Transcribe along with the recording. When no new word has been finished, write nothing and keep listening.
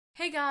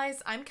Hey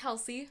guys, I'm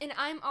Kelsey. And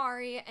I'm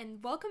Ari,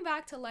 and welcome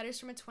back to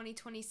Letters from a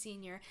 2020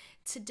 Senior.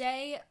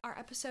 Today, our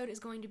episode is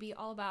going to be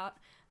all about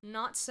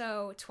not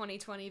so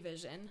 2020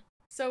 vision.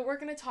 So we're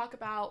going to talk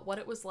about what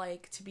it was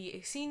like to be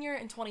a senior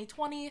in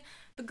 2020,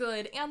 the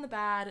good and the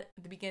bad,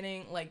 the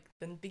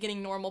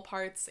beginning normal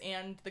parts,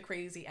 and the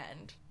crazy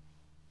end.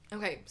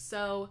 Okay,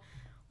 so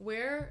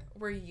where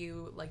were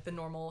you, the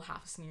normal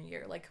half of senior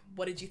year?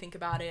 What did you think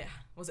about it?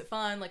 Was it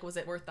fun? Was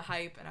it worth the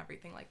hype and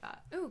everything like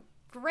that? Ooh,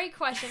 great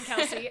question,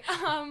 Kelsey.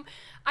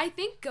 I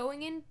think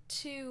going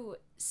into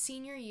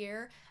senior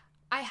year,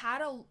 I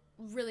had a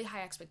really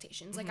high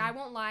expectations. I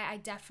won't lie, I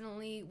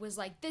definitely was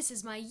like, this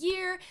is my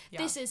year.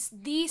 Yeah. This is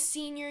the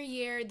senior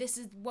year. This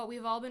is what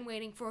we've all been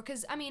waiting for.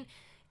 Because,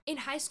 in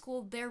high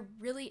school, there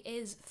really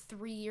is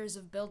 3 years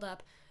of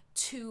buildup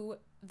to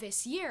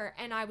this year.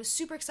 And I was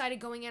super excited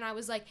going in. I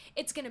was like,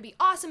 it's going to be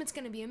awesome. It's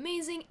going to be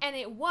amazing. And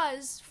it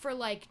was for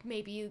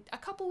maybe a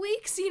couple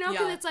weeks,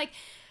 because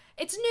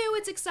it's new,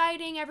 it's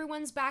exciting,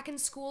 everyone's back in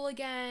school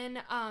again.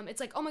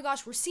 It's like, oh my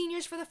gosh, we're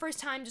seniors for the first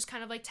time, just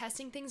kind of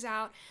testing things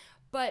out.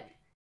 But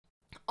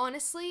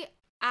honestly,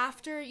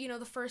 after,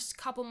 the first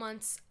couple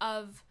months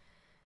of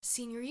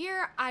senior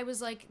year, I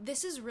was like,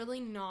 this is really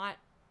not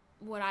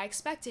what I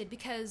expected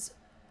because,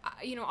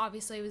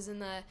 obviously I was in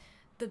the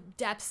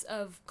depths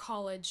of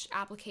college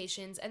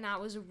applications, and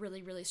that was a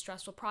really, really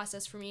stressful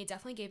process for me. It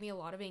definitely gave me a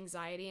lot of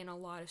anxiety and a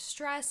lot of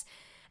stress.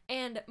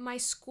 And my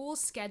school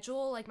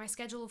schedule, my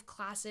schedule of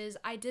classes,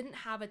 I didn't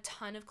have a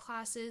ton of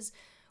classes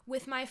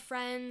with my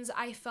friends.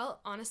 I felt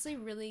honestly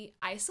really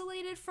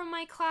isolated from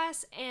my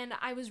class, and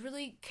I was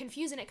really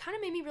confused, and it kind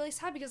of made me really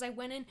sad because I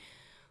went in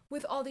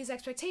with all these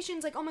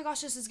expectations, oh my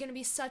gosh, this is going to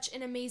be such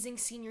an amazing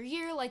senior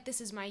year,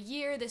 this is my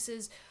year, this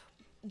is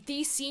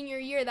the senior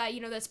year that,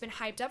 that's been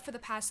hyped up for the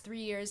past 3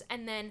 years,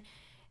 and then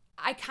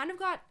I kind of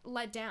got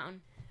let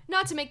down.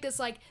 Not to make this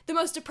the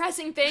most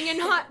depressing thing, and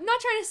not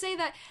trying to say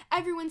that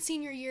everyone's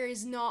senior year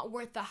is not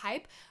worth the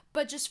hype,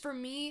 but just for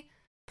me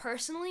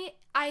personally,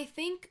 I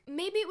think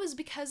maybe it was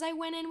because I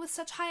went in with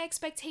such high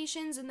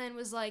expectations and then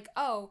was like,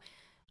 oh,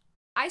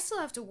 I still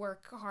have to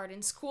work hard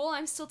in school.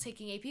 I'm still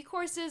taking AP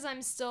courses.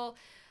 I'm still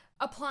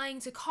applying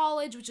to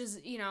college, which is,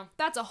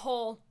 that's a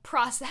whole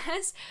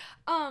process.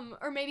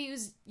 Or maybe it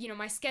was,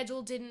 my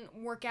schedule didn't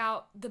work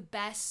out the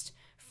best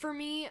for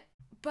me.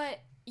 But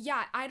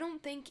yeah, I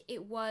don't think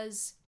it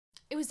was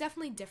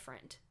definitely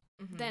different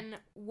than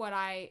what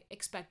I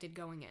expected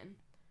going in.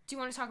 Do you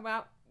want to talk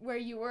about where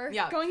you were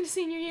going to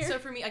senior year? So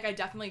for me, I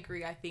definitely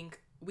agree. I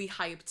think we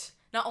hyped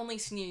not only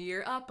senior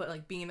year up,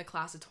 but being in the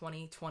class of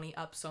 2020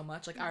 up so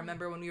much. I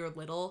remember when we were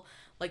little,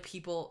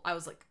 people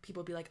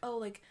would be like,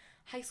 oh,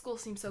 high school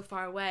seems so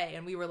far away,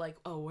 and we were like,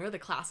 oh, we're the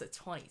class of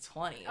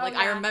 2020. Oh, yeah.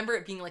 I remember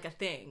it being a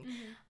thing.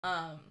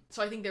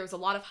 So I think there was a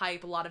lot of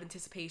hype, a lot of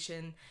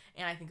anticipation,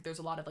 and I think there's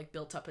a lot of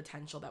built up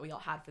potential that we all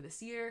had for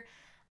this year.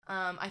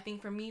 I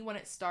think for me, when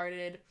it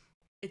started,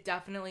 it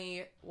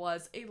definitely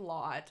was a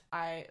lot.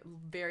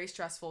 Very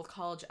stressful with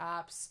college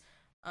apps.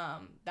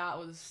 That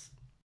was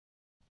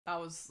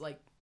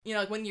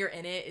when you're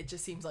in it, it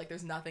just seems like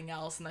there's nothing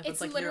else, and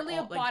it's literally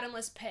a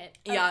bottomless pit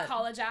of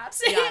college apps.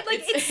 Yeah,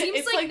 it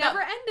seems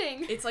never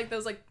ending. It's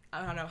those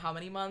I don't know how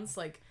many months.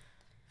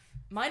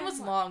 Mine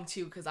was long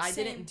too because I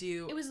didn't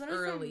do it was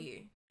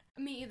early.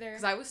 Me either.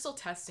 Because I was still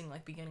testing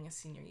beginning of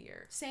senior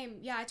year. Same.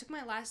 Yeah, I took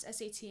my last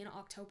SAT in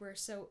October,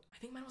 so I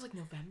think mine was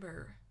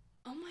November.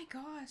 Oh my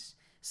gosh.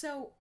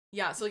 So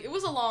yeah, so it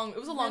was a long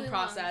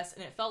process,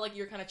 and it felt like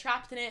you were kind of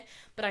trapped in it.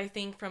 But I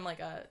think from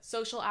a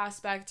social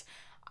aspect,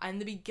 in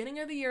the beginning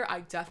of the year,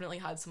 I definitely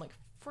had some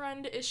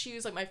friend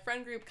issues. My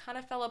friend group kind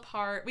of fell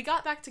apart. We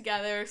got back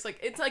together. So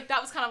it's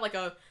that was kind of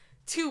a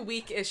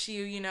 2-week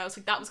issue,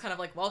 So that was kind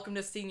of welcome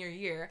to senior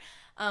year.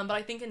 But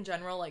I think in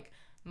general,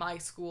 my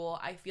school,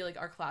 I feel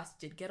our class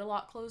did get a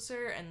lot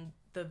closer, and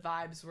the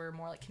vibes were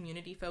more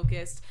community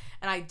focused,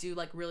 and I do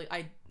really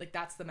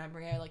that's the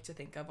memory I like to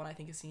think of when I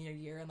think of senior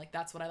year, and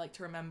that's what I like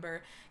to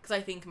remember, because I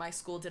think my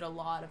school did a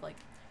lot of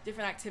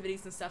different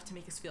activities and stuff to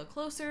make us feel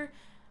closer.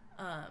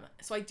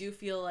 So I do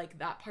feel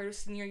that part of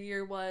senior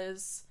year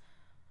was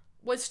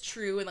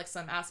true in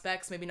some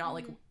aspects, maybe not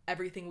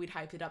everything we'd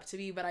hyped it up to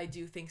be, but I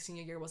do think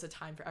senior year was a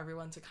time for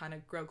everyone to kind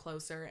of grow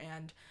closer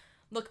and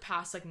look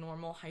past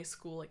normal high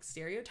school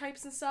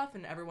stereotypes and stuff,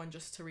 and everyone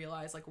just to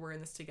realize we're in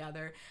this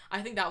together.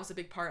 I think that was a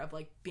big part of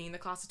being the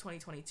class of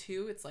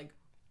 2022. It's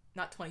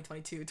not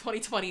 2022,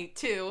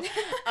 2022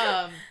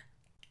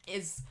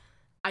 is,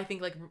 I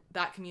think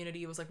that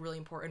community was really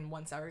important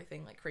once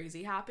everything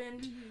crazy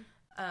happened.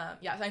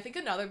 Yeah, so I think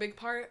another big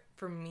part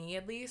for me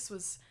at least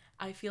was,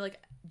 I feel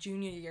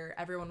junior year,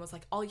 everyone was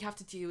all you have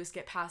to do is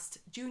get past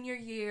junior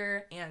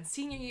year, and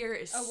senior year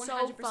is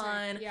so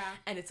fun, yeah,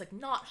 and it's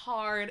not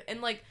hard, and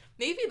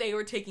maybe they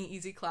were taking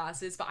easy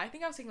classes, but I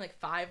think I was taking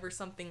 5 or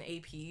something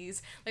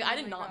APs. I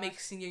did not make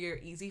senior year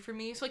easy for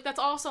me, so that's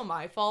also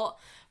my fault.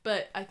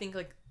 But I think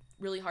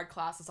really hard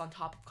classes on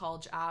top of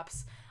college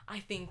apps, I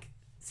think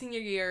senior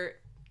year,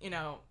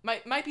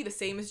 might be the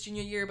same as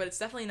junior year, but it's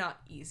definitely not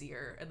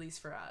easier, at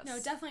least for us. No,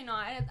 definitely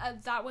not.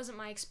 That wasn't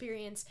my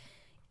experience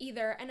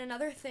either. And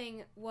another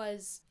thing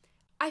was,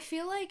 I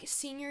feel like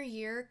senior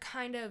year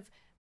kind of,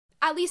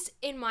 at least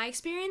in my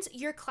experience,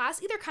 your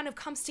class either kind of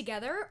comes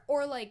together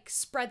or like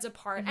spreads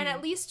apart. And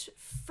at least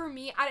for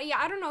me,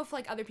 I don't know if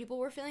like other people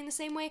were feeling the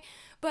same way,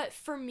 but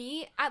for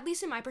me, at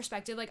least in my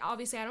perspective, like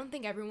obviously I don't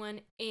think everyone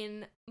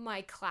in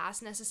my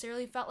class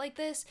necessarily felt like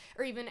this,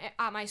 or even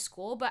at my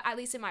school, but at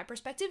least in my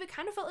perspective, it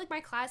kind of felt like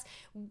my class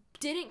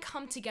didn't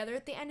come together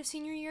at the end of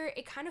senior year.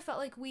 It kind of felt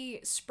like we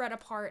spread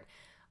apart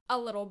a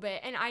little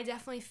bit, and I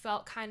definitely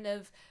felt kind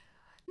of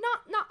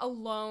not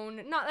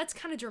alone, that's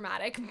kind of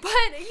dramatic, but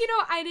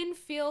I didn't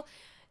feel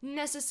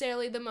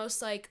necessarily the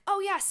most like, oh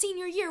yeah,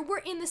 senior year, we're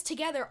in this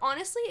together,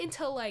 honestly,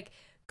 until like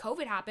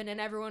COVID happened and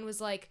everyone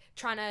was like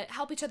trying to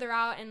help each other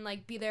out and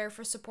like be there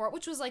for support,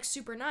 which was like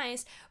super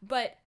nice.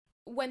 But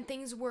when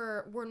things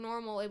were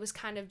normal, it was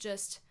kind of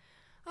just,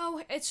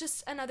 oh, it's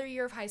just another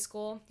year of high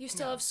school. You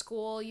still have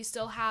school, you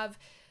still have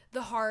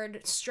the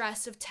hard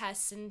stress of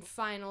tests and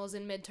finals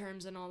and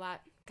midterms and all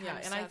that kind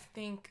of stuff. I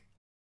think,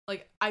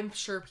 like, I'm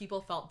sure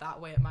people felt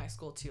that way at my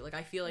school too. Like,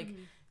 I feel like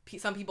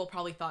some people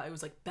probably thought it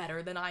was like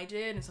better than I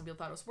did, and some people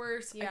thought it was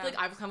worse. I feel like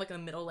I was kind of like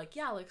in the middle, like,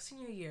 yeah, like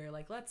senior year,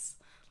 like let's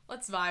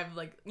vibe,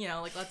 like,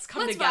 like let's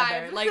come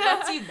together, like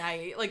let's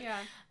unite, like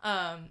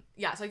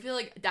so I feel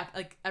like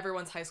like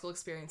everyone's high school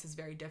experience is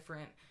very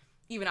different,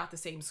 even at the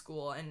same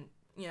school, and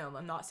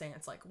I'm not saying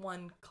it's like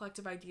one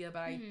collective idea,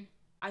 but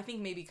I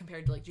think maybe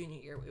compared to like junior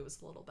year, it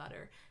was a little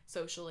better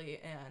socially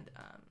and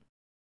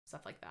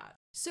stuff like that.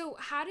 So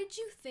how did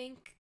you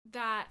think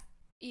that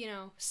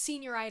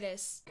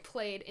senioritis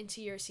played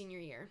into your senior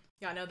year?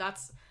 Yeah, no,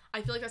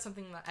 I feel like that's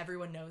something that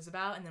everyone knows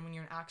about, and then when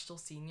you're an actual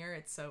senior,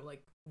 it's so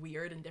like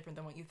weird and different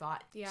than what you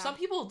thought. Yeah. Some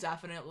people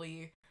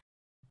definitely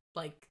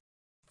like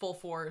full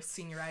force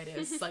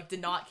senioritis, like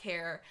did not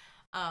care,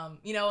 and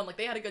like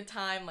they had a good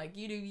time, like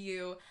you do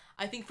you.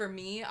 I think for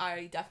me,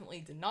 I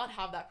definitely did not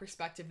have that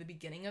perspective the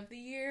beginning of the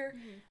year,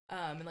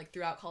 and like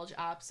throughout college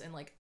apps, and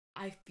like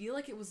I feel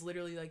like it was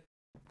literally like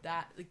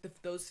that, like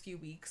those few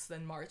weeks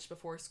then March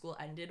before school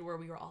ended, where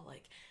we were all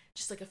like,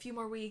 just like a few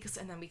more weeks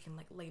and then we can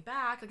like lay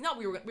back, like not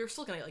we were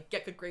still gonna like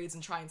get good grades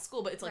and try in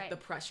school, but it's like the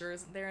pressure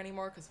isn't there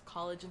anymore because of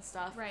college and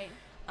stuff,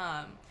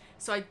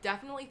 so I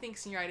definitely think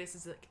senioritis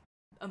is like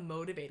a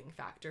motivating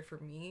factor for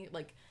me.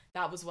 Like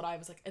that was what I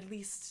was like, at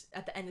least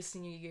at the end of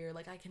senior year,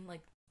 like I can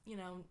like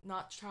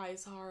not try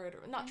as hard,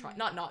 or not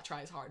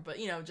try as hard, but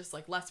just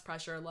like less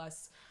pressure,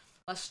 less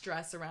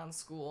stress around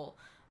school.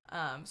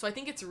 So I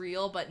think it's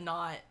real, but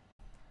not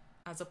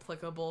as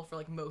applicable for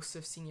like most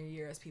of senior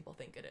year as people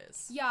think it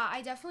is. Yeah,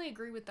 I definitely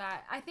agree with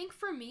that. I think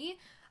for me,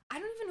 I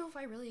don't even know if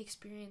I really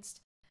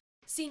experienced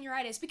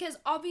senioritis, because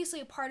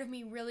obviously a part of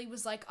me really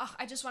was like, oh,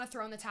 I just want to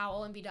throw in the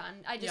towel and be done.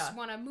 I just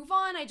want to move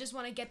on. I just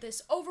want to get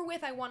this over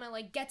with. I want to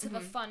like get to the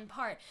fun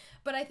part.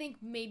 But I think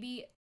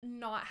maybe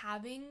not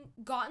having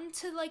gotten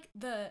to like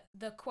the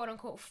quote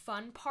unquote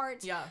fun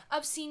part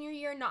of senior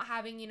year, not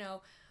having,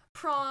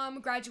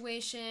 prom,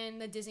 graduation,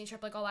 the Disney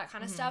trip, like all that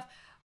kind of stuff,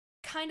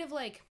 kind of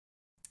like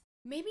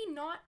maybe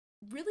not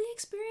really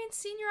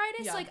experience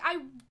senioritis. Like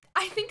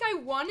I think I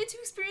wanted to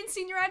experience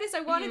senioritis.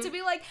 I wanted to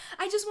be like,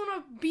 I just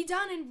want to be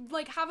done and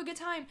like have a good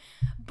time.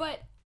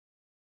 But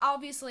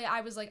obviously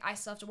I was like, I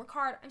still have to work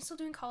hard. I'm still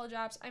doing college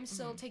apps. I'm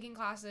still taking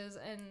classes,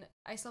 and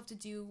I still have to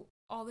do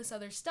all this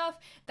other stuff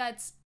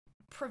that's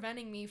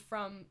preventing me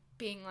from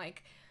being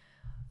like,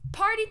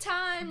 party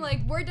time, like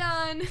we're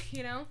done,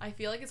 I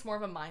feel like it's more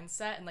of a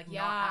mindset and like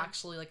not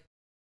actually like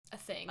a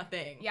thing.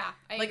 Yeah,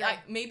 I like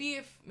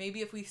agree. maybe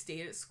if we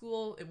stayed at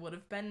school, it would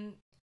have been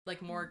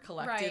like more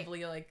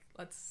collectively like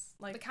let's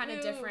like kind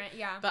of different.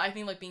 But I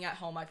think like being at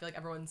home, I feel like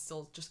everyone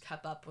still just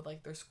kept up with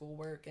like their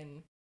schoolwork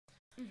and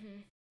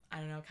I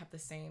don't know, kept the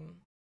same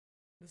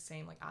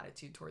like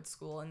attitude towards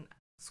school and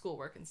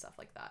schoolwork and stuff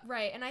like that.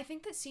 Right. And I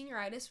think that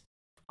senioritis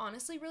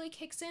honestly really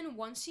kicks in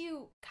once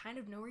you kind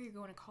of know where you're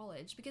going to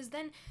college, because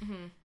then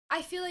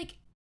I feel like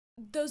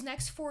those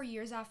next 4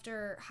 years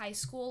after high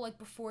school, like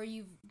before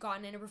you've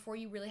gotten in or before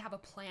you really have a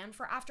plan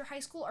for after high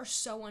school, are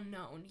so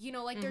unknown.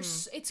 Like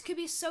there's it could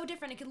be so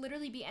different. It could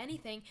literally be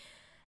anything.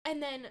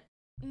 And then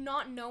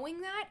not knowing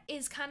that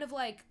is kind of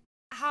like,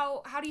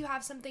 how do you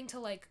have something to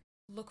like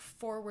look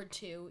forward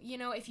to,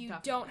 if you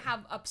don't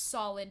have a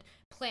solid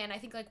plan? I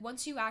think like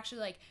once you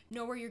actually like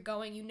know where you're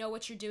going, you know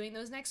what you're doing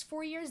those next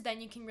 4 years,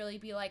 then you can really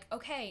be like,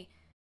 okay,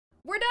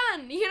 we're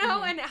done,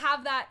 and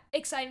have that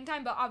exciting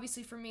time. But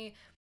obviously for me,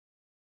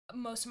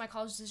 most of my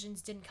college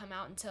decisions didn't come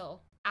out until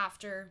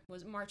after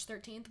March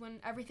 13th, when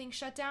everything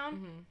shut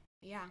down.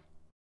 Yeah.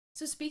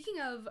 So speaking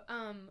of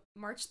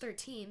March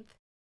 13th,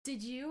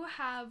 did you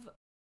have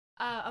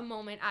a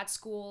moment at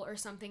school or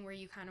something where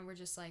you kind of were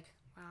just like,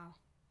 wow,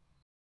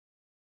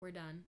 we're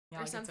done, or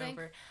like something? It's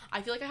over?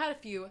 I feel like I had a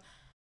few.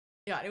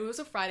 Yeah, it was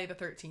a Friday the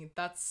 13th.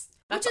 That's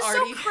which is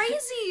already so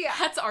crazy.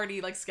 That's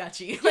already like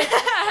sketchy.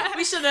 Like,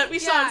 we should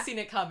have seen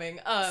it coming.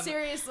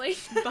 Seriously.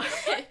 But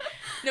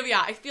no, but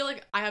yeah, I feel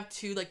like I have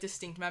two like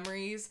distinct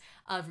memories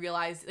of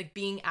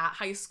being at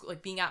high school,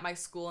 like being at my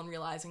school and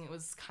realizing it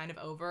was kind of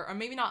over, or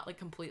maybe not like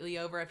completely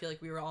over. I feel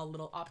like we were all a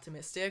little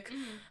optimistic.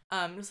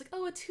 It was like,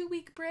 oh, a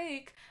 2-week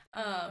break.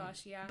 Oh my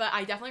gosh, yeah. But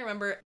I definitely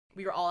remember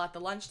we were all at the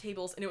lunch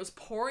tables and it was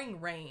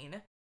pouring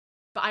rain.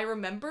 But I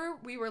remember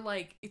we were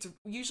like,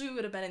 usually we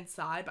would have been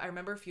inside, but I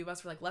remember a few of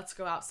us were like, let's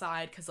go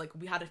outside, because like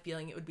we had a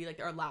feeling it would be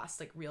like our last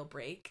like real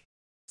break.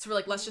 So we're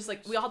like, let's just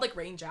like, we all had like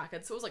rain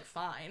jackets, so it was like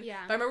fine. Yeah.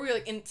 But I remember we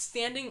were like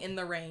standing in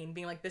the rain,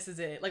 being like, this is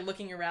it, like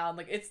looking around,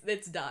 like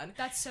it's done.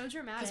 That's so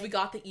dramatic. Because we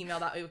got the email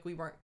that we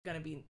weren't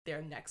gonna be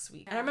there next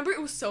week. And I remember it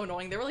was so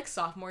annoying. There were like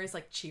sophomores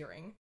like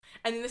cheering,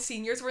 and then the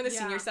seniors were in the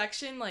senior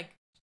section like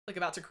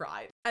about to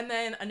cry. And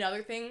then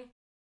another thing,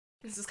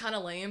 this is kind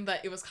of lame,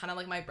 but it was kind of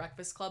like my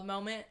Breakfast Club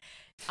moment.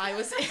 I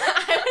was like,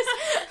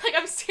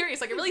 I'm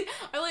serious. Like, I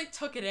really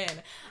took it in.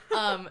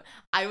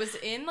 I was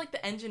in like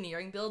the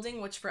engineering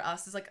building, which for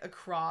us is like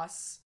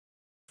across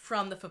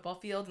from the football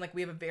field, and like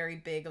we have a very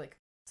big like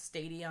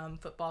stadium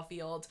football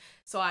field.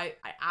 So I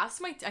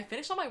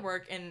finished all my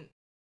work, and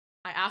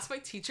I asked my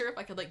teacher if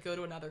I could like go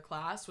to another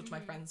class, which my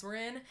friends were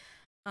in.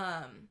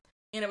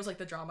 And it was like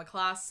the drama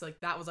class, so like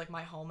that was like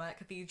my home at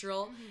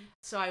Cathedral.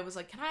 So I was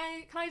like, can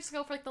I just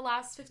go for like the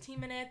last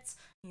 15 minutes?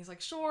 And he's like,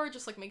 sure,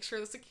 just like make sure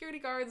the security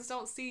guards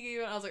don't see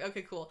you. And I was like,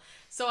 okay, cool.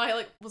 So I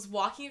like was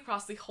walking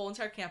across the whole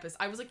entire campus.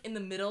 I was like in the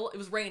middle, it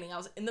was raining. I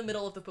was in the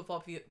middle of the football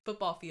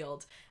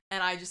field,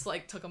 and I just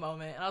like took a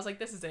moment, and I was like,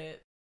 this is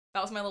it.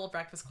 That was my little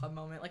Breakfast Club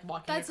moment, like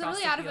walking across the field.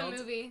 That's literally out of a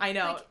movie. I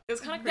know. Like, it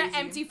was kind of crazy. The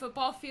empty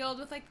football field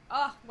with like,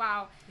 oh,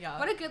 wow. Yeah.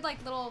 What a good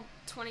like little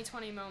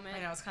 2020 moment.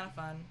 I know, it's kind of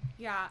fun.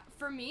 Yeah.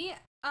 For me,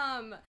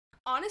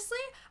 honestly,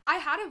 I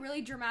had a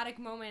really dramatic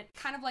moment,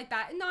 kind of like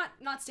that.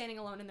 Not standing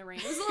alone in the rain.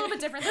 It was a little bit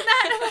different than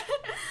that.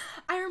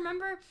 I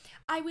remember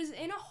I was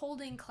in a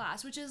holding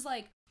class, which is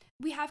like,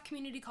 we have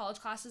community college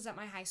classes at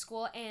my high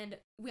school, and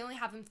we only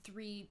have them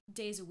 3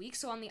 days a week.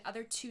 So on the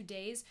other 2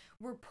 days,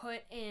 we're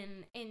put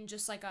in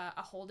just like a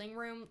holding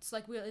room. It's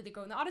like we'll either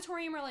go in the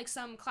auditorium or like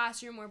some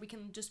classroom where we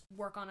can just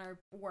work on our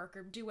work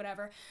or do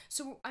whatever.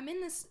 So I'm in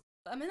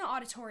the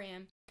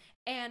auditorium,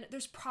 and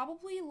there's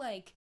probably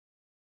like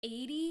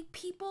 80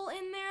 people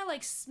in there,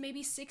 like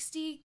maybe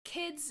 60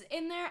 kids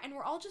in there, and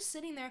we're all just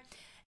sitting there.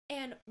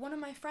 And one of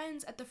my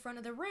friends at the front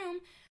of the room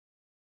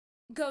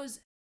goes,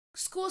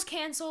 "School's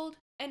canceled."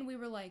 And we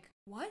were like,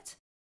 what?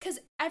 Because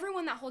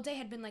everyone that whole day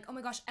had been like, oh my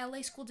gosh,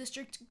 LA school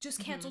district just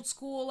canceled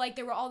school. Like,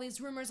 there were all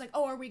these rumors like,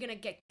 oh, are we going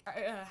to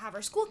have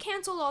our school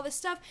canceled, all this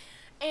stuff.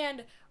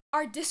 And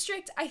our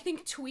district, I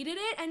think, tweeted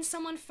it, and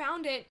someone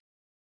found it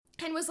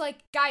and was like,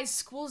 guys,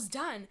 school's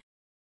done.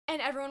 And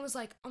everyone was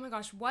like, oh my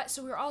gosh, what?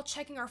 So we were all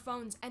checking our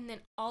phones, and then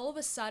all of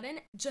a sudden,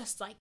 just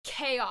like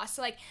chaos.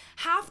 Like,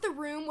 half the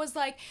room was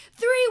like,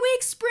 3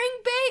 weeks spring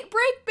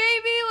break,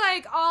 baby.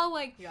 Like, all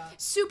like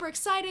super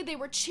excited. They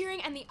were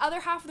cheering. And the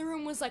other half of the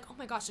room was like, oh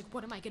my gosh, like,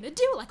 what am I gonna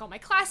do? Like, all my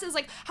classes,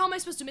 like, how am I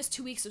supposed to miss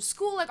 2 weeks of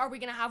school? Like, are we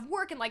gonna have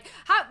work? And like,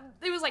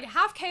 it was like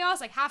half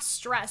chaos, like half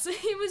stress.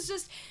 It was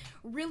just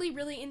really,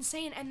 really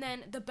insane. And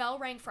then the bell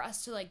rang for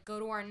us to like go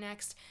to our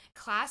next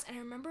class. And I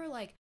remember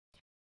like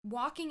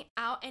walking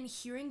out and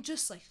hearing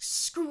just like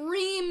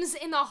screams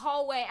in the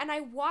hallway, and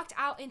I walked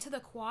out into the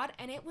quad,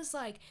 and it was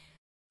like,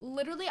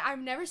 literally, I've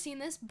never seen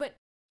this, but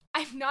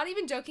I'm not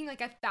even joking, like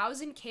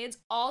 1,000 kids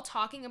all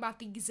talking about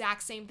the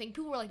exact same thing.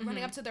 People were like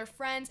running up to their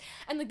friends,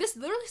 and like, this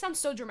literally sounds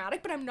so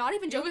dramatic, but I'm not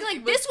even joking.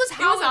 This was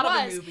how it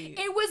was.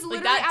 It was literally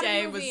like, that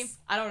day out of the movie.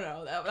 I don't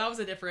know, that was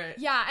a different.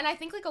 Yeah, and I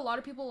think like a lot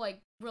of people like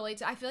relate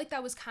to. I feel like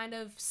that was kind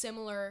of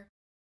similar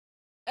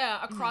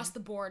across the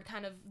board,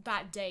 kind of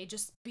that day,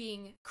 just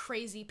being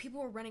crazy.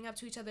 People were running up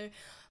to each other,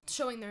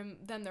 showing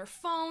them their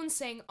phones,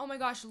 saying, oh my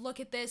gosh, look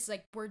at this,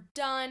 like, we're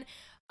done,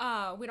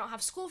 we don't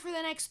have school for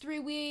the next 3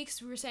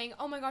 weeks. We were saying,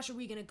 oh my gosh, are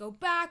we gonna go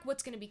back?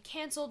 What's gonna be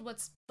canceled?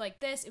 What's like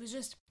this? It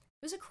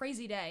was a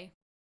crazy day.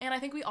 And I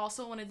think we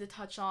also wanted to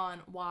touch on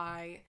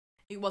why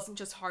it wasn't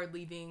just hard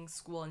leaving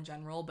school in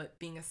general, but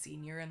being a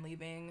senior and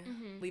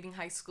leaving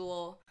high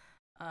school.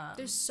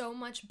 There's so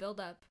much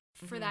buildup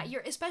for that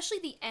year, especially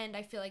the end,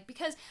 I feel like,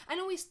 because I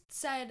know we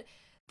said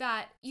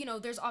that, you know,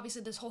 there's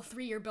obviously this whole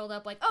 3-year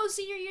buildup, like, oh,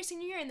 senior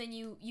year, and then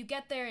you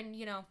get there, and,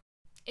 you know,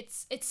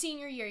 it's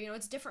senior year, you know,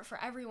 it's different for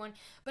everyone.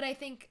 But I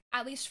think,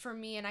 at least for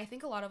me, and I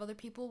think a lot of other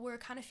people were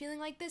kind of feeling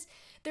like this,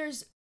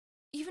 there's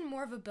even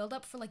more of a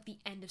buildup for like the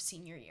end of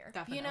senior year.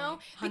 Definitely. You know,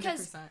 100%.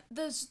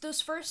 Because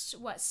those first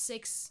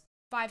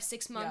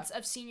 5-6 months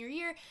of senior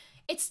year,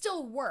 it's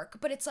still work,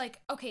 but it's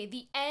like, okay,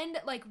 the end,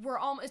 like,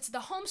 it's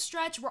the home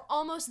stretch, we're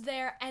almost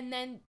there, and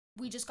then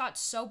we just got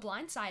so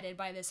blindsided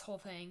by this whole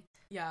thing.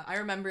 Yeah, I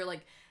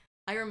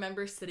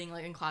remember sitting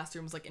like in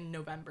classrooms like in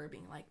November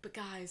being like, but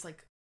guys,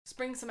 like,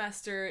 spring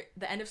semester,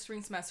 the end of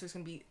spring semester is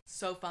gonna be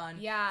so fun.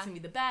 Yeah. It's gonna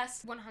be the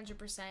best.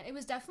 100%. It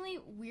was definitely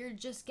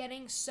weird just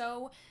getting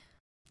so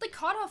like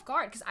caught off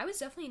guard, because I was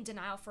definitely in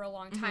denial for a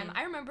long time.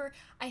 I remember,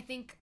 I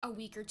think a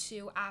week or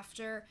two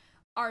after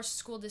our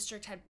school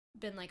district had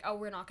been like, oh,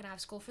 we're not gonna have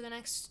school for the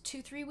next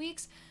 2-3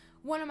 weeks,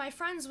 one of my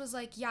friends was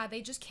like, yeah,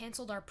 they just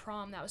canceled our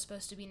prom that was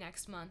supposed to be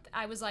next month.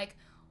 I was like,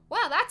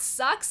 wow, that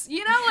sucks,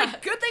 you know,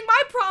 like, good thing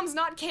my prom's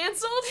not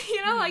canceled,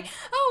 you know, like,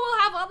 oh,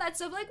 we'll have all that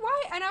stuff, like,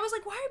 why? And I was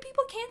like, why are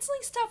people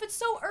canceling stuff? It's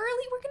so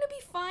early, we're gonna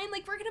be fine,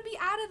 like, we're gonna be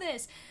out of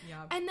this.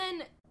 Yeah. And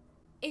then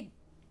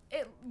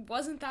it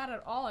wasn't that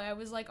at all. I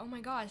was like, oh my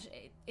gosh,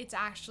 it's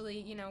actually,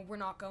 you know, we're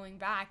not going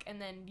back,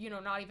 and then, you know,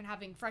 not even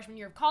having freshman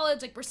year of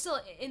college, like, we're still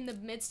in the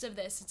midst of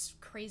this. It's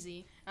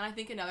crazy. And I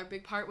think another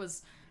big part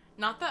was,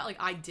 not that, like,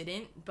 I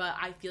didn't, but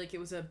I feel like it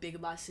was a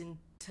big lesson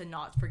to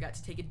not forget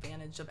to take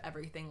advantage of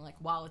everything, like,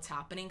 while it's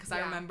happening, because I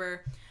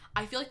remember,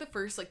 I feel like the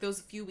first, like, those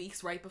few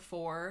weeks right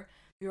before,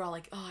 we were all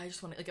like, oh, I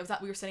just want to,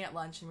 like, we were sitting at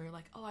lunch, and we were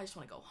like, oh, I just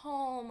want to go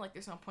home, like,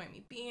 there's no point in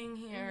me being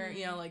here,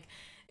 you know, like,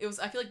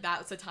 I feel like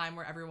that was a time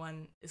where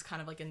everyone is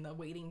kind of, like, in the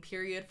waiting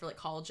period for, like,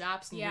 college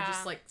apps, and you're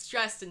just, like,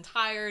 stressed and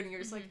tired, and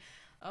you're just like,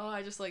 oh,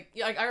 I just, like,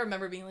 yeah, like, I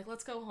remember being like,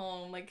 let's go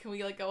home, like, can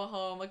we, like, go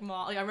home, like,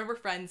 Mom, like, I remember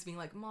friends being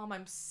like, Mom,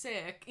 I'm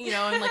sick, you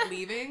know, and, like,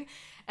 leaving,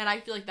 and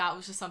I feel like that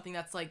was just something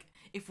that's, like,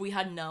 if we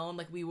had known,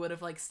 like, we would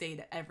have, like,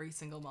 stayed every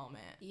single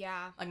moment.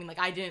 Yeah. I mean, like,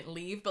 I didn't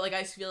leave, but, like,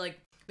 I just feel like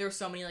there were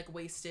so many, like,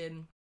 I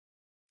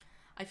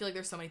feel like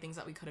there's so many things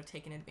that we could have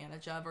taken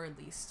advantage of, or at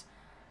least,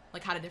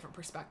 like, had a different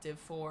perspective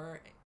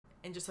for,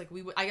 and just, like,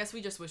 I guess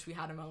we just wish we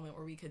had a moment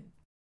where we could,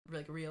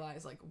 like,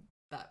 realize, like,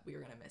 that we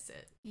were gonna miss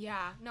it.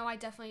 Yeah, no, I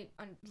definitely,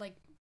 like,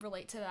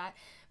 relate to that.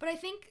 But I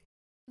think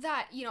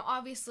that, you know,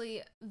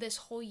 obviously this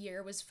whole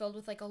year was filled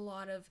with, like, a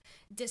lot of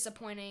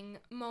disappointing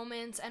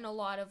moments and a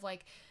lot of,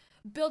 like,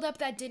 build-up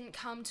that didn't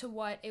come to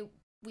what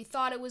we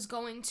thought it was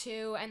going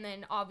to, and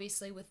then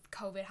obviously with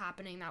COVID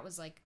happening, that was,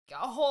 like,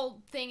 a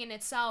whole thing in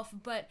itself.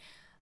 But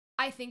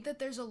I think that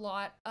there's a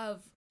lot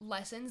of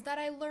lessons that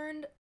I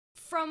learned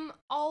from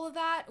all of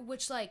that,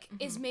 which, like,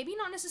 is maybe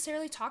not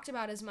necessarily talked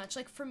about as much.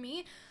 Like, for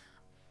me,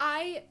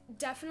 I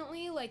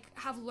definitely, like,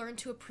 have learned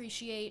to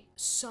appreciate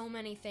so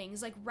many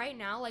things. Like, right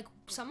now, like,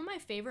 some of my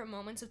favorite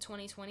moments of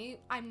 2020,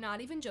 I'm not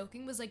even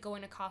joking, was, like,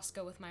 going to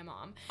Costco with my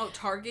mom. Oh,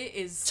 Target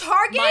is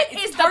my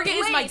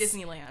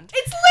Disneyland.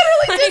 It's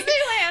literally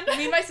Disneyland.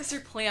 Me and my sister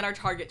plan our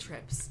Target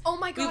trips. Oh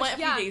my gosh, we went a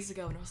few days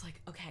ago, and I was like,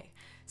 okay,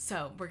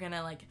 so we're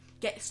gonna, like,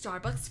 get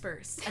Starbucks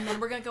first, and then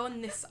we're gonna go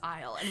in this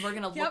aisle, and we're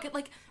gonna look at,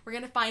 like, we're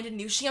gonna find a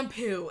new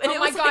shampoo. And oh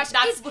my gosh,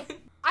 like,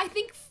 I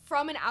think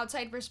from an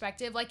outside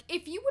perspective, like,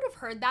 if you would have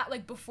heard that,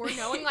 like, before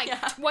knowing, like,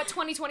 what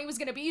 2020 was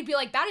gonna be, you'd be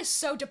like, that is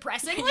so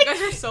depressing. You like,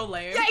 guys are so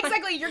lame. Yeah,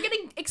 exactly. You're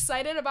getting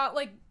excited about,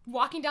 like,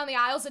 walking down the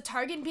aisles at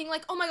Target and being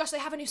like, oh my gosh, they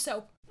have a new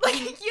soap. Like,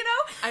 you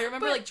know? I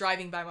remember, like,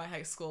 driving by my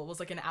high school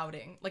was, like, an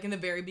outing. Like, in the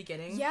very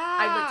beginning. Yeah.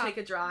 I would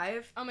take a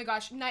drive. Oh my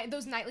gosh,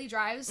 those nightly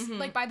drives,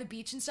 like, by the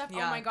beach and stuff.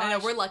 Yeah. Oh my gosh. I know,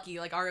 we're lucky.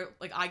 Like,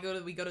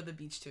 we go to the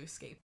beach to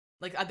escape.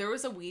 Like, there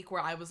was a week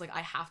where I was like,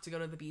 I have to go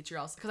to the beach or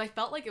else, because I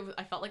felt like I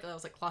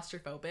was, like,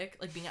 claustrophobic,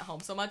 like, being at home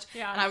so much.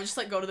 Yeah. And I would just,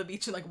 like, go to the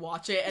beach and, like,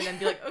 watch it and then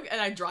be like, okay,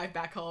 and I'd drive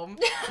back home.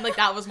 And, like,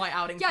 that was my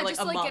outing for, like,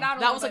 just, a like, month. get out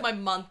That was, bit. like, my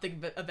month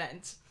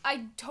event.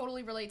 I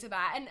totally relate to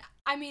that. And,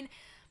 I mean,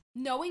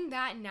 knowing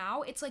that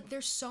now, it's like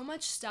there's so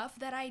much stuff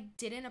that I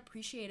didn't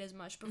appreciate as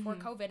much before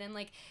COVID, and,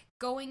 like,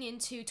 going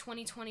into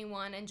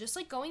 2021 and just,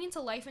 like, going into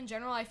life in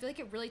general, I feel like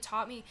it really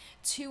taught me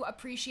to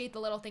appreciate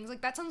the little things.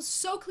 Like, that sounds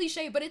so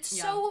cliche, but it's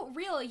so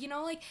real, you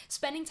know, like,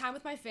 spending time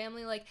with my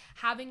family, like,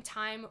 having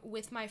time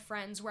with my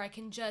friends where I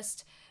can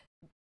just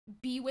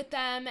be with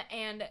them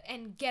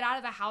and get out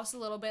of the house a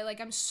little bit. Like,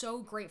 I'm so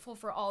grateful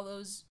for all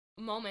those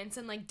moments,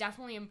 and, like,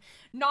 definitely am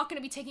not going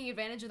to be taking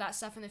advantage of that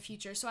stuff in the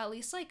future. So at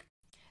least, like,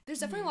 there's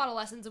definitely a lot of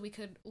lessons that we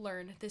could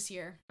learn this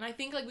year. And I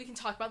think, like, we can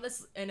talk about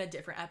this in a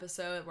different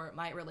episode where it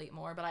might relate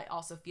more, but I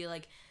also feel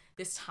like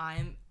this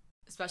time,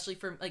 especially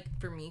for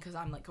me, because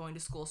I'm, like, going to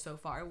school so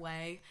far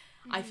away,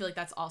 I feel like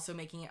that's also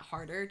making it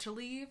harder to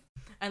leave,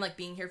 and, like,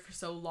 being here for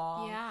so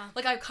long. Yeah.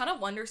 Like, I kind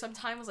of wonder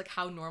sometimes, like,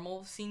 how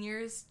normal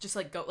seniors just,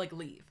 like, go, like,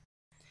 leave.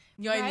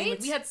 You know what I mean?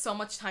 Like, we had so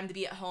much time to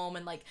be at home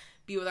and, like,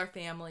 be with our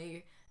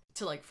family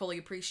to, like, fully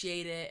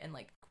appreciate it and,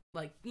 like,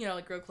 you know,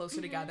 like, grow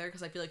closer together,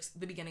 because I feel like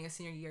the beginning of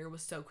senior year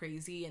was so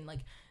crazy, and, like,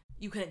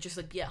 you couldn't just,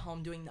 like, be at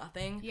home doing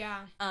nothing.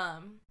 Yeah.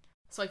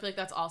 So I feel like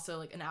that's also,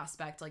 like, an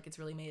aspect, like, it's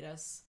really made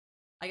us,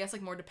 I guess,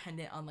 like, more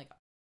dependent on, like,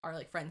 our,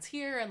 like, friends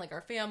here and, like,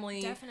 our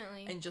family.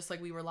 Definitely. And just,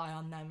 like, we rely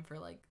on them for,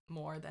 like,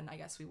 more than I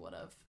guess we would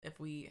have if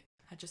we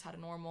had just had a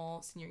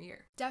normal senior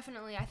year.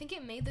 Definitely. I think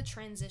it made the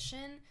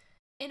transition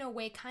in a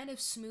way kind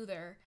of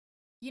smoother.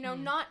 You know,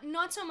 not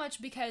so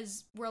much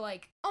because we're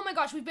like, oh my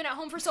gosh, we've been at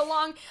home for so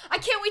long, I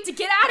can't wait to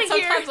get out of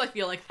here. Sometimes I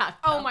feel like that,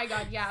 though. Oh my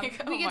god, yeah.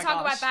 Like, we can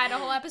talk about that in a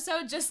whole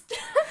episode, just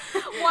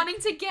wanting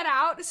to get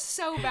out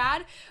so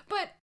bad.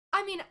 But,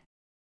 I mean,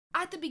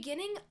 at the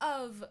beginning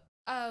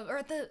or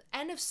at the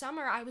end of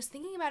summer, I was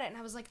thinking about it, and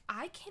I was like,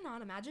 I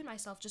cannot imagine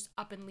myself just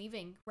up and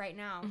leaving right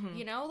now.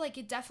 You know, like,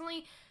 it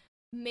definitely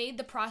made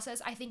the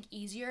process, I think,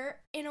 easier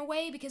in a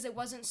way, because it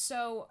wasn't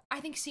so,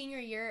 I think senior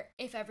year,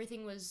 if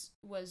everything was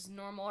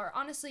normal, or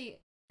honestly,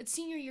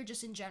 senior year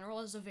just in general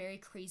is a very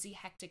crazy,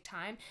 hectic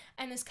time,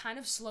 and has kind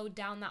of slowed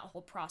down that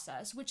whole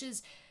process, which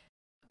is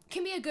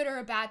can be a good or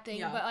a bad thing.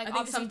 Yeah, But like I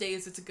think some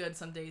days it's good,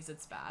 some days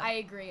it's bad. I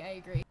agree.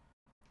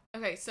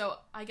 Okay, so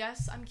I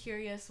guess I'm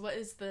curious, what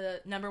is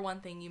the number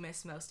one thing you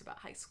miss most about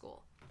high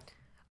school?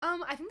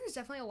 I think there's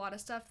definitely a lot of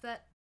stuff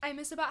that I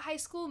miss about high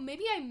school.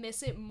 Maybe I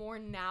miss it more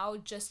now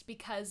just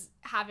because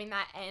having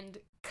that end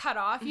cut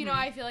off. You know,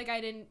 I feel like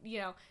I didn't,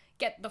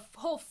 get the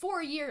whole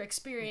 4-year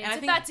experience, and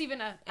if that's even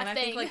a and thing. I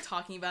think, like,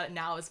 talking about it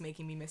now is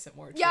making me miss it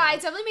more, too. Yeah,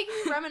 it's definitely making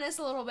me reminisce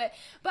a little bit.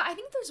 But I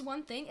think there's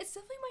one thing. It's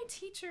definitely my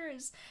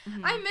teachers.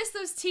 I miss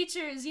those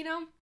teachers,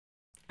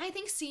 I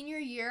think senior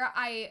year,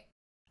 I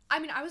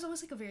was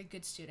always, like, a very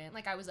good student.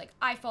 Like, I was, like,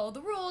 I follow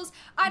the rules.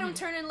 I don't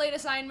turn in late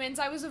assignments.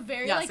 I was a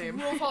very,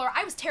 rule follower.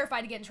 I was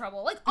terrified to get in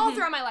trouble. Like, all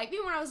throughout my life.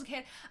 Even when I was a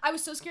kid, I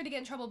was so scared to get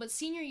in trouble. But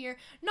senior year,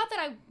 not that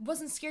I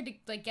wasn't scared to,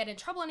 like, get in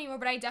trouble anymore,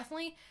 but I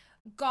definitely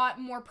got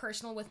more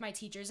personal with my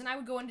teachers. And I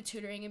would go into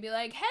tutoring and be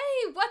like,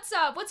 hey, what's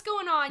up? What's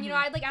going on?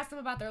 I'd, like, ask them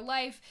about their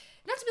life.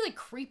 Not to be, like,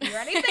 creepy or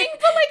anything,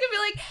 but, like, I'd be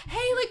like,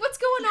 hey, like, what's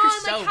going on?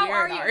 You're Like, so how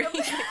are weird,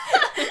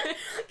 you?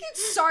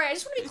 Sorry, I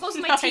just want to be close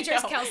to my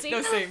teachers, Kelsey.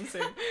 No, same.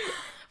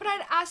 But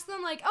I'd ask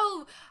them, like,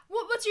 oh,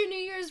 what's your New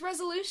Year's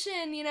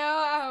resolution,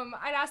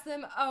 I'd ask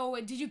them, oh,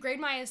 did you grade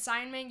my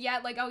assignment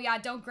yet? Like, oh, yeah,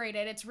 don't grade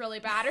it. It's really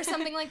bad or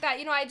something like that.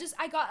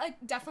 I got, like,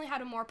 definitely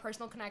had a more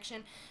personal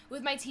connection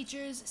with my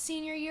teachers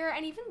senior year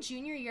and even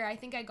junior year. I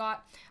think I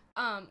got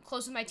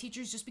close with my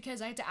teachers just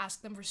because I had to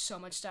ask them for so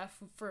much stuff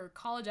for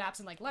college apps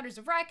and, like, letters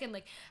of rec and,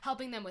 like,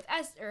 helping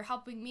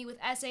me with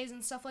essays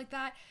and stuff like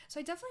that. So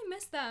I definitely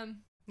miss them.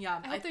 Yeah.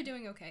 I hope they're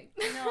doing okay.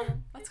 I know.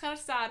 That's kind of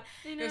sad.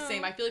 I know. You're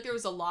same. I feel like there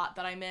was a lot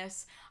that I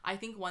miss. I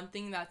think one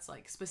thing that's,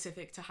 like,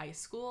 specific to high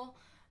school,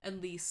 at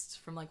least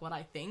from, like, what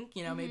I think,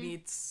 maybe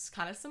it's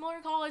kind of similar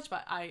in college,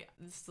 but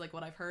this is, like,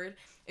 what I've heard.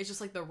 It's just,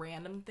 like, the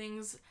random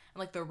things and,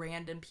 like, the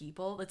random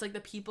people. It's, like,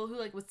 the people who,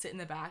 like, would sit in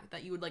the back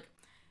that you would, like,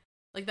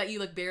 that you,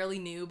 like, barely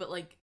knew, but,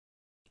 like,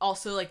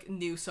 also, like,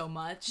 knew so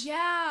much.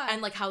 Yeah.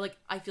 And, like, how, like,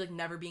 I feel like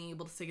never being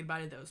able to say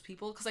goodbye to those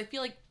people. Because I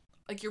feel like,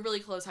 you're really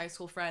close high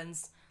school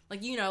friends.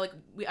 Like, like,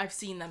 I've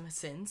seen them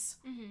since.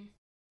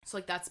 So,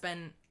 like, that's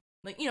been,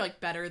 like, like,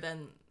 better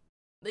than,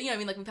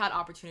 like, we've had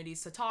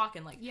opportunities to talk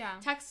and, like,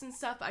 text and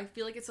stuff. I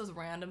feel like it's those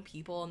random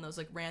people and those,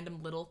 like,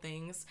 random little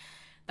things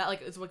that,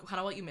 like, is, like, kind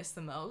of what you miss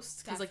the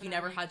most. Because, like, you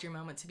never had your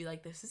moment to be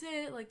like, this is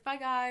it. Like, bye,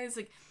 guys.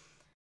 Like,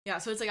 yeah,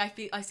 so it's,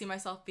 like, I see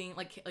myself being,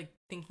 like,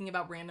 thinking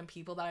about random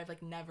people that I've,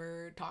 like,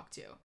 never talked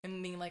to.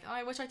 And being like, oh,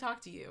 I wish I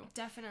talked to you.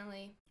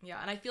 Definitely.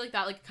 Yeah, and I feel like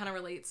that, like, kind of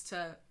relates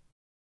to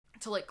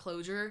like,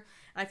 closure.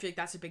 And I feel like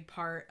that's a big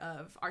part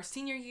of our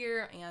senior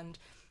year and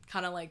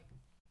kind of, like,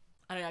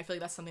 I don't know, I feel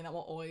like that's something that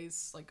will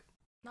always, like,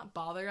 not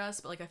bother us,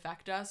 but, like,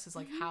 affect us is,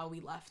 like, how we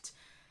left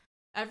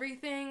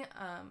everything.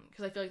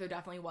 Because I feel like there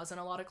definitely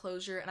wasn't a lot of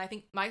closure. And I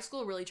think my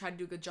school really tried to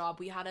do a good job.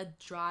 We had a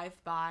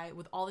drive-by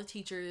with all the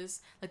teachers.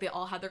 Like, they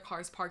all had their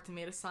cars parked and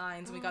made us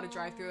signs. And we got to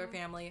drive through our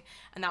family.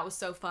 And that was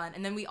so fun.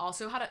 And then we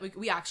also had,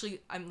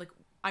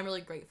 I'm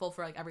really grateful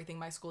for, like, everything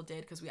my school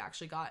did because we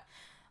actually got,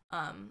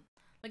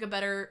 like, a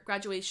better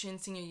graduation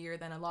senior year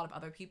than a lot of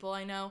other people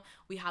I know.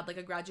 We had, like,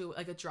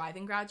 a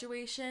driving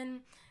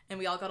graduation, and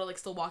we all got to, like,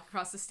 still walk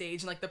across the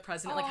stage, and, like, the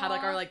president, like, had,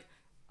 like,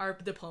 our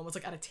diplomas,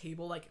 like, at a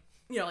table, like,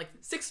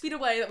 6 feet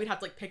away that we'd have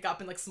to, like, pick up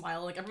and, like,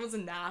 smile, like, everyone's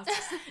in masks.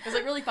 It was,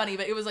 like, really funny,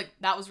 but it was, like,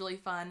 that was really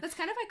fun. That's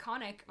kind of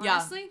iconic,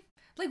 honestly. Yeah.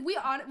 Like,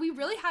 we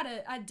really had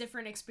a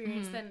different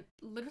experience than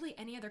literally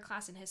any other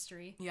class in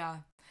history. Yeah.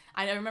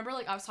 I remember,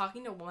 like, I was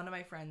talking to one of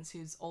my friends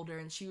who's older,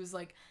 and she was,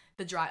 like,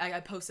 I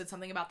posted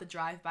something about the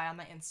drive-by on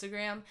my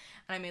Instagram, and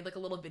I made, like, a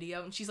little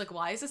video, and she's like,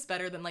 why is this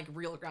better than, like,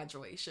 real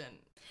graduation?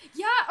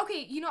 Yeah,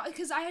 okay,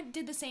 because I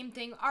did the same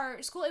thing.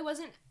 Our school,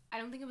 I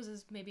don't think it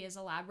was maybe as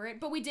elaborate,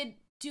 but we did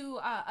do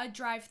a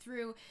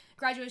drive-through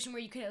graduation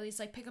where you could at least,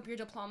 like, pick up your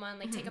diploma and,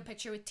 like, take a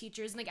picture with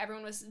teachers, and, like,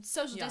 everyone was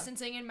social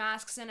distancing and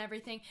masks and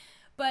everything.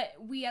 But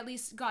we at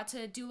least got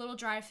to do a little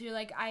drive-through.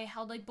 Like, I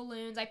held, like,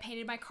 balloons. I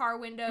painted my car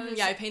windows.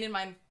 Yeah, I painted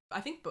mine, I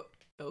think,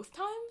 both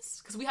times?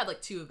 Because we had,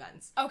 like, 2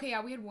 events. Okay,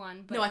 yeah, we had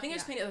one. But, no, I think I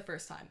just painted it the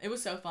first time. It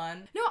was so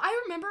fun. No,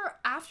 I remember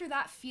after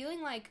that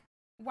feeling like,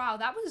 wow,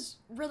 that was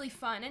really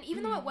fun. And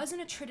even though it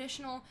wasn't a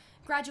traditional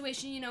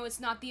graduation, it's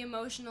not the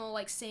emotional,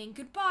 like, saying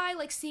goodbye,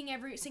 like, seeing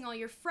all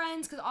your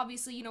friends, because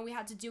obviously, we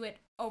had to do it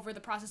over the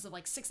process of,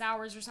 like, 6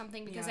 hours or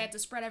something because I had to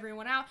spread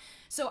everyone out.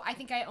 So I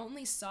think I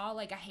only saw,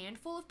 like, a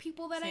handful of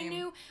people that I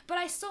knew, but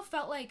I still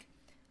felt like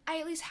I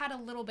at least had a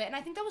little bit. And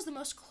I think that was the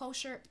most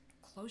closure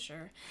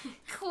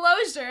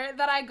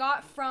that I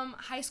got from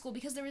high school,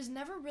 because there was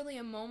never really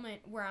a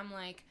moment where I'm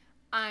like,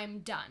 I'm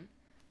done,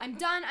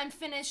 I'm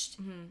finished,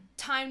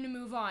 time to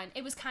move on.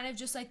 It was kind of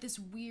just like this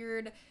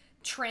weird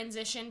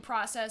transition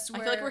process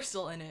where I feel like we're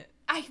still in it.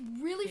 I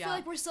really feel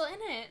like we're still in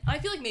it. I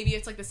feel like maybe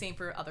it's, like, the same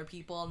for other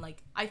people, and,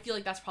 like, I feel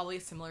like that's probably a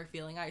similar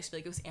feeling. I just feel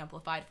like it was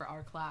amplified for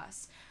our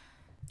class.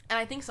 And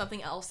I think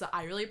something else that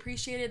I really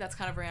appreciated that's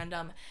kind of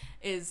random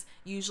is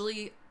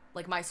usually,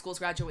 like, my school's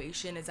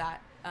graduation is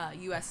at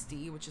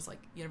USD, which is, like,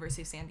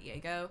 University of San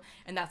Diego,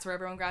 and that's where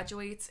everyone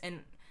graduates.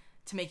 And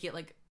to make it,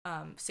 like,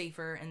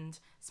 safer and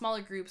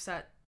smaller groups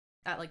at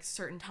at like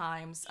certain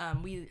times,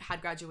 we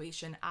had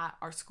graduation at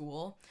our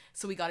school,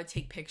 so we got to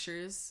take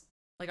pictures.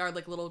 Like our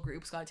like little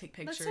groups got to take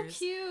pictures. That's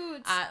so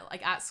cute.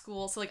 At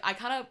school. So like I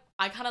kind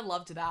of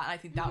loved that. And I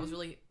think that was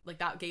really like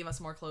that gave us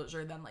more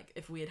closure than like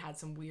if we had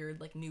some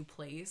weird like new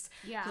place.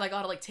 Yeah. Because I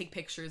got to like take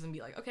pictures and be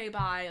like, okay,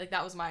 bye. Like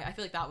I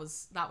feel like that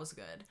was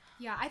good.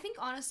 Yeah, I think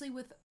honestly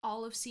with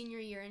all of senior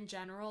year in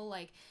general,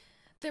 like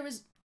there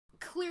was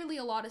clearly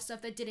a lot of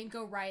stuff that didn't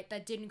go right,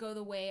 that didn't go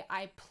the way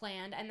I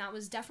planned, and that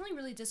was definitely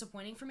really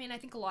disappointing for me. And I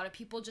think a lot of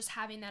people just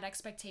having that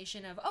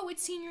expectation of, oh,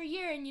 it's senior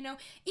year, and you know,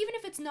 even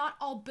if it's not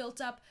all built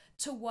up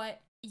to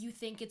what you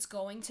think it's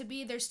going to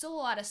be, there's still a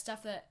lot of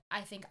stuff that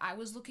I think I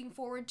was looking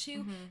forward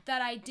to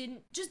that I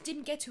didn't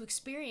get to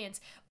experience.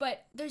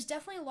 But there's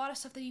definitely a lot of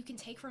stuff that you can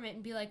take from it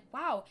and be like,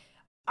 wow,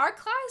 our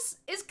class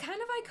is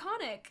kind of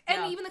iconic.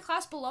 And even the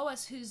class below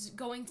us who's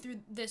going through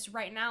this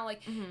right now,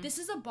 like this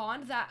is a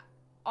bond that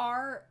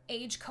our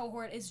age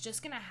cohort is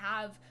just gonna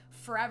have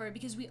forever,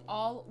 because we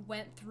all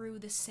went through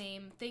the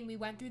same thing. We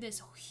went through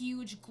this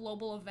huge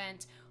global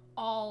event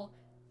all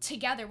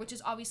together, which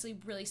is obviously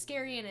really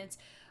scary and it's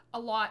a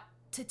lot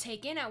to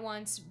take in at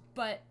once,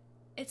 but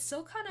it's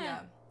still kind of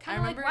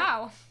like,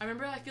 wow. I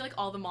remember, I feel like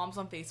all the moms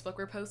on Facebook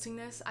were posting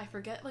this. I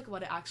forget like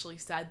what it actually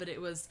said, but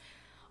it was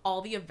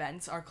all the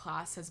events our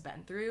class has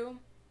been through,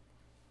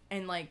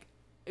 and like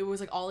it was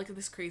like all like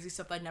this crazy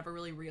stuff that I'd never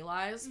really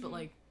realized, but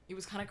like it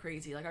was kind of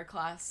crazy. Like our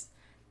class,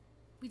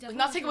 like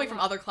not take away from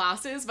other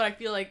classes, but I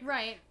feel like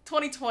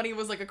 2020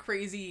 was like a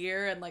crazy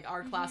year, and like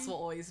our class will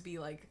always be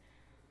like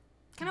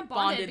kind of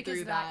bonded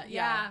through that.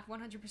 Yeah,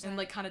 100%. And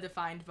like kind of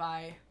defined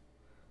by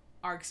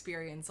our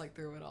experience like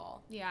through it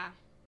all. Yeah.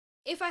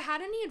 If I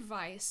had any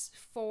advice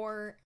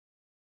for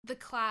the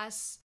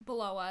class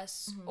below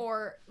us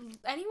or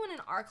anyone in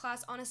our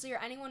class, honestly, or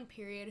anyone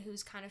period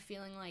who's kind of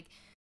feeling like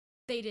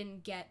they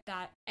didn't get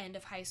that end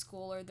of high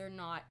school or they're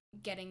not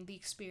getting the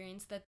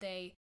experience that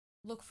they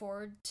look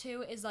forward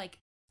to, is like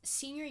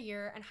senior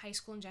year and high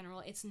school in general,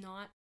 it's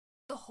not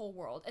the whole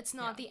world. It's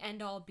not the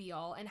end all be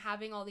all, and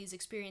having all these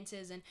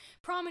experiences and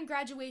prom and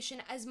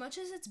graduation, as much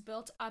as it's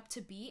built up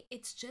to be,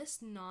 it's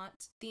just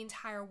not the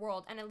entire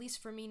world. And at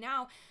least for me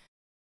now,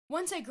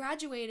 once I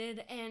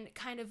graduated and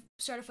kind of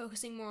started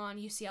focusing more on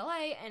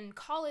UCLA and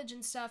college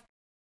and stuff,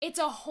 it's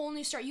a whole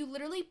new start. You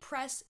literally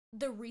press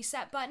the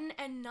reset button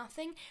and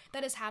nothing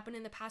that has happened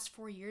in the past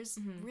 4 years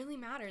really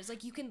matters.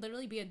 Like you can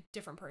literally be a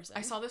different person.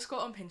 I saw this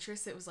quote on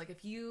Pinterest. It was like,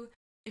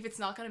 if it's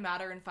not going to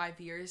matter in 5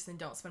 years, then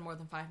don't spend more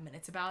than 5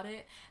 minutes about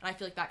it. And I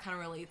feel like that kind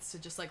of relates to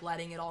just like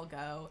letting it all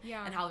go.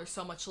 Yeah. And how there's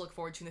so much to look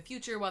forward to in the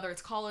future, whether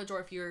it's college or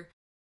if you're,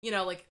 you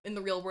know, like in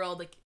the real world,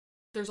 like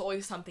there's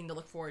always something to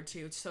look forward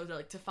to. So to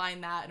like to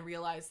find that and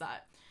realize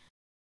that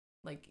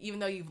like even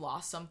though you've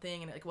lost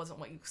something and it like wasn't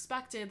what you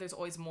expected, there's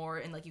always more,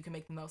 and like you can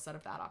make the most out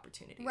of that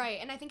opportunity. Right.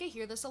 And I think I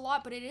hear this a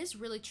lot, but it is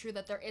really true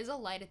that there is a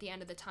light at the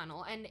end of the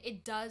tunnel, and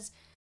it does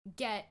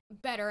get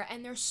better,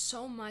 and there's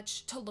so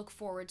much to look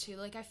forward to.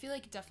 Like I feel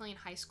like definitely in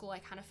high school I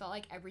kind of felt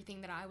like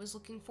everything that I was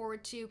looking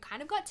forward to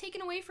kind of got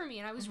taken away from me,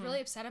 and I was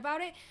really upset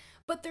about it.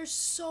 But there's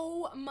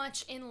so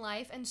much in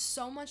life and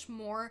so much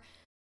more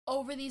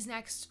over these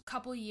next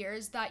couple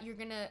years that you're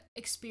gonna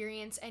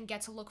experience and get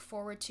to look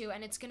forward to,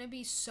 and it's gonna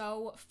be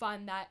so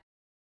fun that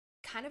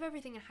kind of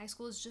everything in high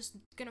school is just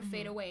gonna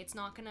fade away. It's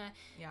not gonna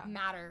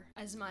matter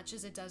as much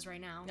as it does right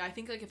now. Yeah, I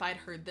think like if I'd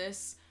heard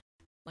this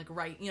like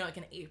right, you know, like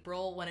in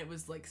April when it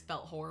was like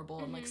felt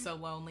horrible and like so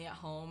lonely at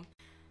home,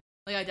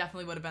 like I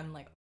definitely would have been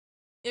like,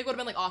 it would have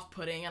been like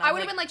off-putting, and I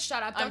would have been like,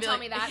 shut up, don't tell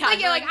me that.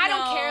 Like I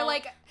don't care,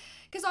 like,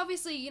 because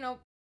obviously, you know,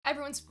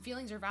 everyone's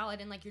feelings are valid,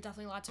 and like you're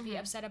definitely allowed to be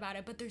upset about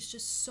it, but there's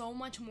just so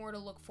much more to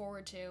look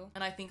forward to.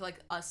 And I think like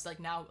us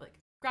like now like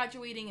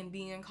graduating and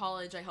being in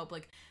college, I hope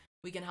like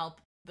we can help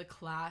the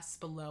class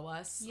below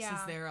us,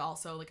 since they're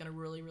also like in a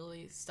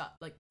really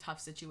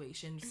tough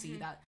situation, to see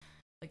that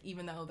like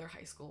even though their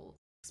high school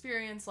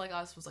experience like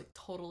us was like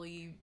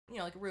totally, you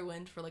know, like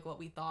ruined for like what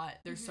we thought,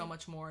 there's so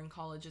much more in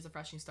college as a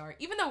freshman start,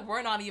 even though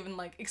we're not even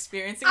like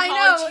experiencing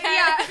college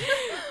yet.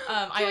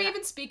 Can we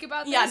even speak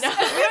about this? No, we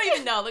don't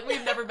even know, like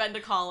we've never been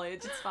to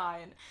college. It's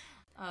fine.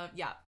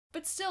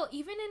 But still,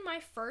 even in my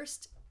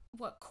first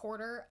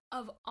quarter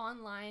of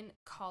online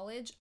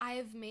college, I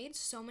have made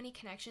so many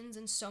connections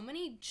and so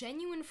many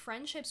genuine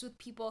friendships with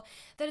people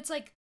that it's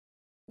like,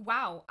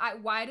 wow,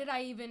 why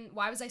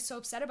was I so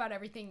upset about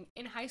everything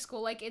in high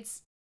school? Like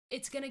it's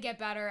gonna get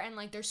better, and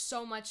like there's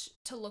so much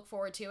to look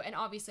forward to. And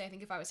obviously I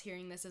think if I was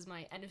hearing this as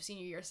my end of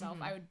senior year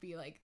self, I would be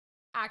like,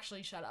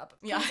 actually shut up.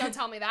 Please don't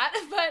tell me that.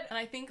 But and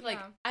I think like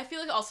I feel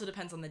like it also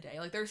depends on the day.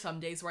 Like there are some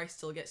days where I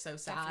still get so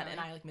sad and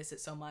I like miss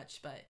it so much,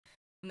 but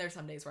there's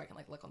some days where I can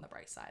like look on the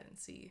bright side and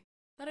see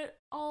that it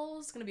all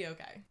is gonna be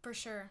okay. For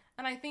sure.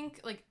 And I think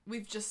like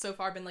we've just so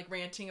far been like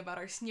ranting about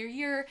our senior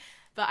year,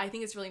 but I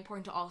think it's really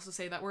important to also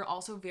say that we're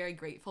also very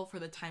grateful for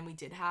the time we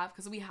did have,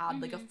 because we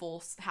had like a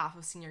full half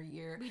of senior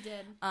year. We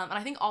did. And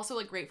I think also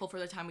like grateful for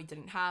the time we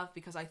didn't have,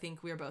 because I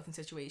think we were both in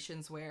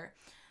situations where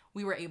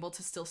we were able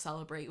to still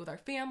celebrate with our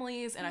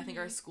families, and I think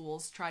our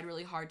schools tried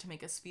really hard to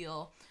make us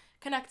feel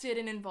connected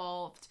and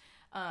involved.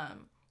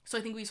 So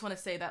I think we just want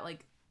to say that,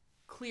 like,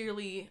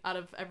 clearly out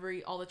of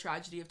all the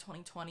tragedy of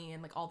 2020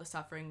 and, like, all the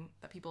suffering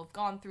that people have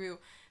gone through,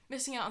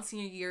 missing out on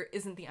senior year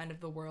isn't the end of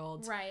the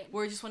world. Right.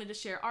 We just wanted to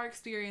share our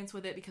experience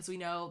with it because we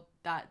know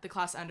that the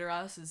class under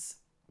us is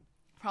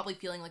probably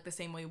feeling like the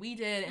same way we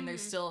did, and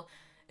it's still,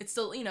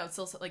 you know, it's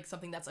still like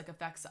something that's like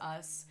affects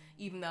us,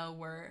 even though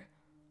we're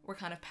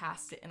kind of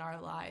past it in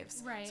our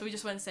lives. Right. So we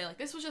just want to say, like,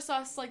 this was just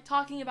us, like,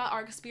 talking about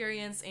our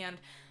experience, and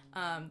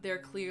they're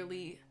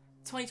clearly,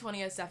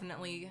 2020 has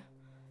definitely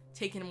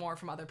taken more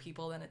from other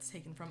people than it's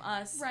taken from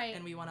us. Right.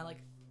 And we want to,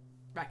 like,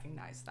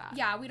 recognize that.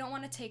 Yeah, we don't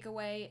want to take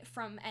away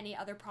from any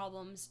other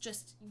problems,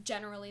 just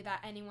generally that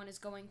anyone is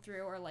going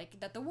through, or, like,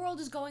 that the world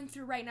is going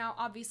through right now,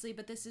 obviously,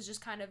 but this is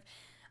just kind of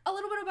a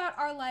little bit about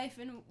our life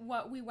and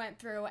what we went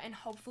through, and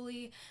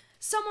hopefully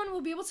someone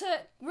will be able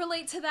to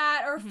relate to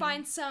that, or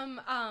find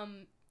some,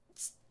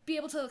 be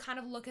able to kind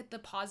of look at the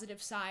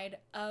positive side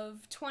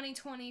of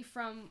 2020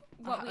 from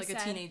what we like said.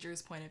 a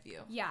teenager's point of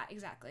view. Yeah,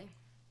 exactly.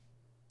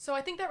 So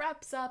I think that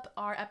wraps up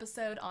our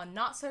episode on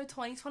Not So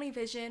 2020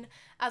 Vision.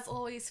 As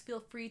always, feel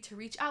free to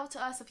reach out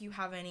to us if you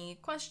have any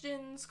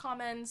questions,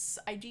 comments,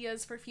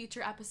 ideas for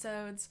future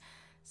episodes.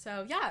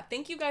 So yeah,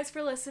 thank you guys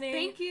for listening.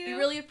 Thank you. We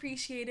really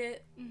appreciate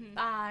it.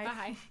 Bye.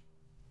 Bye.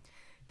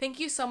 Thank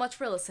you so much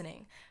for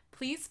listening.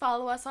 Please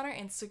follow us on our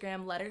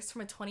Instagram, Letters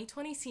from a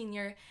 2020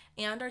 Senior,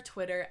 and our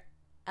Twitter,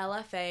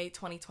 LFA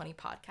 2020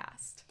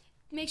 Podcast.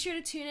 Make sure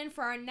to tune in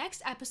for our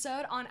next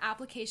episode on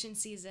application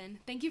season.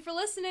 Thank you for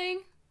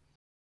listening.